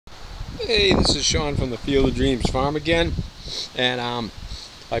Hey, this is Sean from the Field of Dreams farm again, and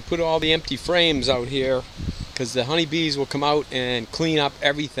I put all the empty frames out here because the honeybees will come out and clean up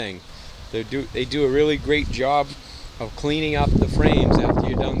everything. They do a really great job of cleaning up the frames after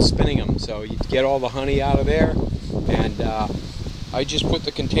you're done spinning them, so you get all the honey out of there. And I just put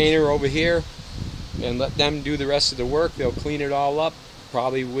the container over here and let them do the rest of the work. They'll clean it all up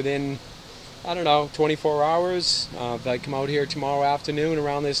probably within, I don't know, 24 hours. If I come out here tomorrow afternoon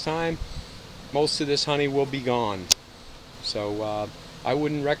around this time, most of this honey will be gone. So I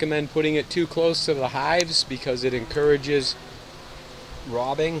wouldn't recommend putting it too close to the hives because it encourages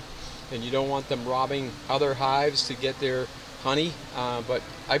robbing, and you don't want them robbing other hives to get their honey. But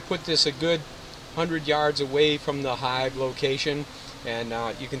I put this a good 100 yards away from the hive location, and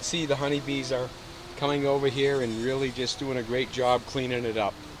you can see the honeybees are coming over here and really just doing a great job cleaning it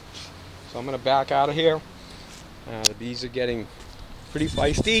up. So I'm going to back out of here. The bees are getting pretty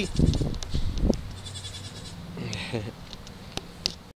feisty.